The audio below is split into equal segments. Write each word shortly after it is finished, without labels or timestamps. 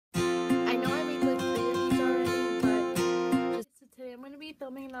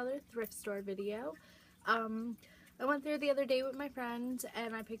filming another thrift store video. I went there the other day with my friend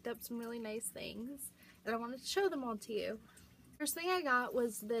and I picked up some really nice things and I wanted to show them all to you. First thing I got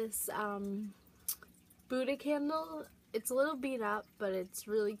was this Buddha candle. It's a little beat up, but it's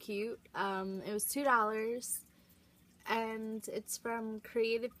really cute. It was $2 and it's from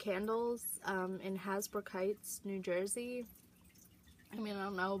Creative Candles in Hasbrook Heights, New Jersey. I mean, I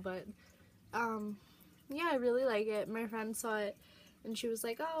don't know, but yeah, I really like it. My friend saw it and she was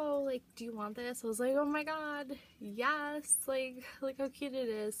like, oh, like, do you want this? I was like, oh my god, yes, like, look how cute it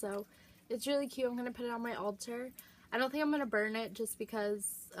is. So it's really cute. I'm gonna put it on my altar. I don't think I'm gonna burn it just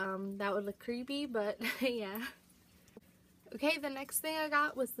because that would look creepy, but yeah. Okay, the next thing I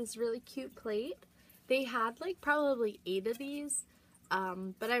got was this really cute plate. They had like probably 8 of these,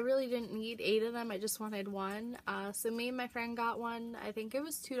 but I really didn't need 8 of them. I just wanted one. So me and my friend got one. I think it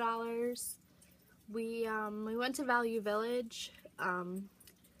was $2. We went to Value Village.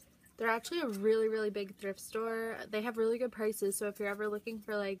 They're actually a really big thrift store. They have really good prices, so if you're ever looking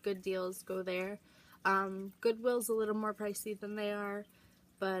for like good deals, go there. Goodwill's a little more pricey than they are,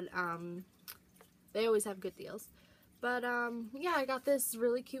 but they always have good deals. But yeah, I got this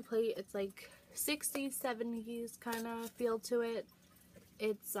really cute plate. It's like 60s, 70s kind of feel to it.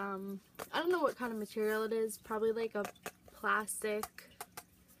 It's I don't know what kind of material it is. Probably like a plastic.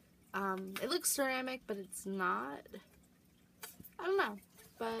 It looks ceramic, but it's not. I don't know.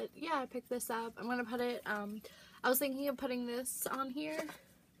 But yeah, I picked this up. I'm gonna put it. I was thinking of putting this on here,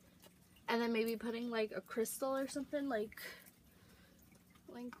 and then maybe putting like a crystal or something, like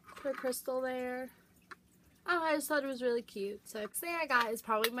put a crystal there. Oh, I just thought it was really cute. So the thing I got is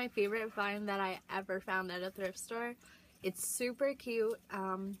probably my favorite find that I ever found at a thrift store. It's super cute.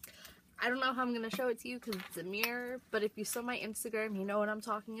 I don't know how I'm going to show it to you because it's a mirror, but if you saw my Instagram, you know what I'm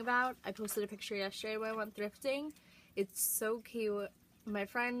talking about. I posted a picture yesterday when I went thrifting. It's so cute. My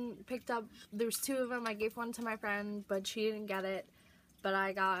friend picked up, there's 2 of them. I gave one to my friend, but she didn't get it. But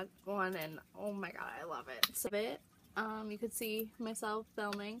I got one and oh my god, I love it. So you could see myself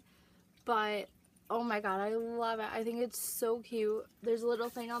filming, but oh my god, I love it. I think it's so cute. There's a little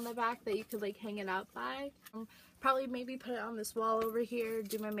thing on the back that you could like hang it up by. Probably maybe put it on this wall over here,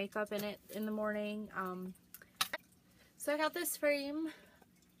 do my makeup in it in the morning. So I got this frame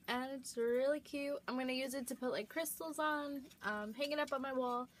and it's really cute. I'm going to use it to put like crystals on, hang it up on my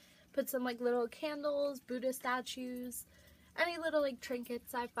wall, put some like little candles, Buddha statues, any little like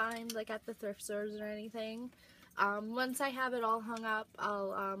trinkets I find like at the thrift stores or anything. Once I have it all hung up,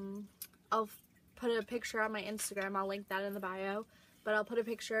 I'll put a picture on my Instagram. I'll link that in the bio, but I'll put a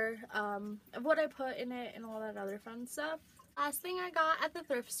picture of what I put in it and all that other fun stuff. Last thing I got at the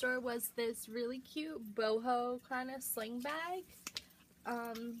thrift store was this really cute boho kind of sling bag.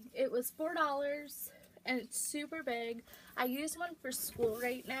 It was $4 and it's super big. I use one for school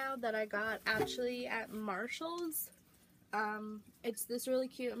right now that I got actually at Marshall's. It's this really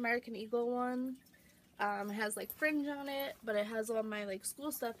cute American Eagle one. It has like fringe on it, but it has all my like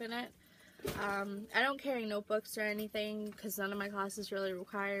school stuff in it. I don't carry notebooks or anything because none of my classes really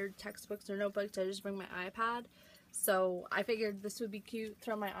required textbooks or notebooks. I just bring my iPad. So I figured this would be cute,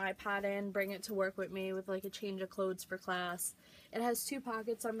 throw my iPad in, bring it to work with me with like a change of clothes for class. It has 2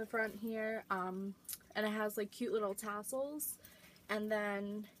 pockets on the front here, and it has like cute little tassels. And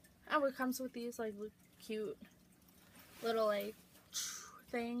then, oh, it comes with these like cute little like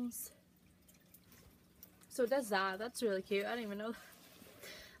things. So it does that. That's really cute. I didn't even know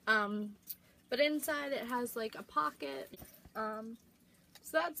that. But inside it has like a pocket.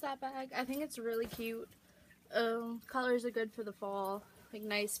 So that's that bag. I think it's really cute. Colors are good for the fall, like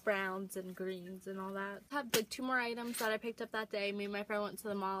nice browns and greens and all that. I have like 2 more items that I picked up that day. Me and my friend went to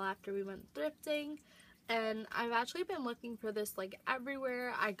the mall after we went thrifting, and I've actually been looking for this like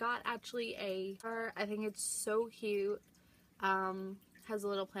everywhere. I got actually I think it's so cute. Has a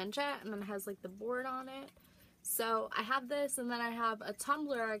little planchette and then it has like the board on it. So I have this, and then I have a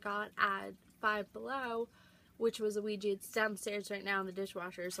tumbler I got at Five Below, which was a Ouija. It's downstairs right now in the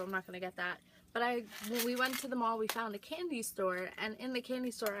dishwasher, so I'm not going to get that. But when we went to the mall, we found a candy store, and in the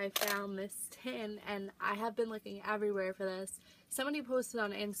candy store I found this tin, and I have been looking everywhere for this. Somebody posted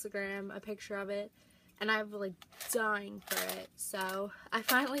on Instagram a picture of it, and I was like dying for it. So I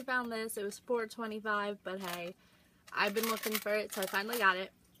finally found this. It was $4.25, but hey, I've been looking for it, so I finally got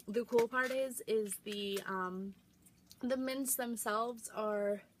it. The cool part is the mints themselves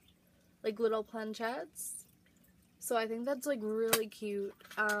are like little planchettes, so I think that's like really cute.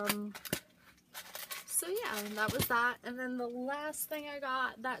 So yeah, that was that. And then the last thing I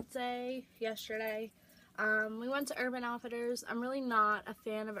got that day, yesterday, we went to Urban Outfitters. I'm really not a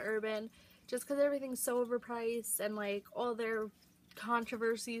fan of Urban just because everything's so overpriced and like all their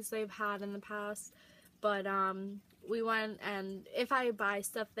controversies they've had in the past. But we went, and if I buy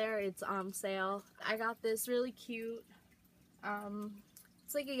stuff there, it's on sale. I got this really cute,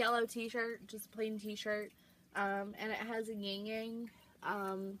 it's like a yellow t-shirt, just a plain t-shirt, and it has a yin yang,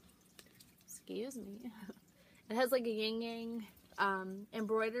 excuse me, it has like a yin yang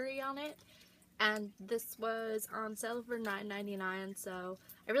embroidery on it, and this was on sale for $9.99, so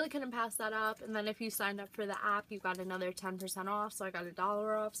I really couldn't pass that up. And then if you signed up for the app, you got another 10% off, so I got $1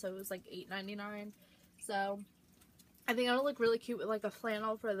 off, so it was like $8.99. So I think it'll look really cute with like a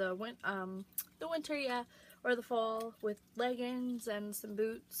flannel for the winter, yeah, or the fall, with leggings and some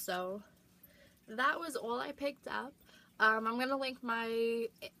boots. So that was all I picked up. I'm gonna link my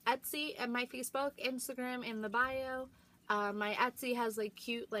Etsy and my Facebook, Instagram in the bio. My Etsy has like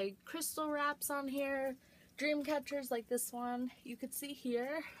cute like crystal wraps on here, dream catchers like this one you could see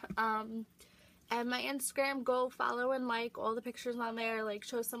here. And my Instagram, go follow and like all the pictures on there, like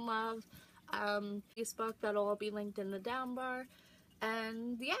show some love. Facebook, that'll all be linked in the down bar.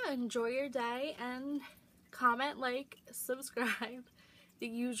 And yeah, enjoy your day, and comment, like, subscribe, the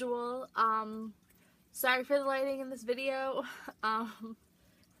usual. Sorry for the lighting in this video. I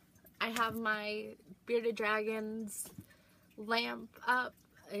have my bearded dragons lamp up.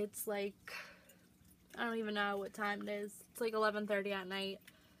 It's like, I don't even know what time it is. It's like 11:30 at night.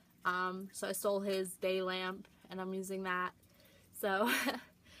 So I stole his day lamp and I'm using that. So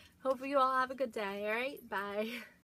hopefully you all have a good day. Alright, bye.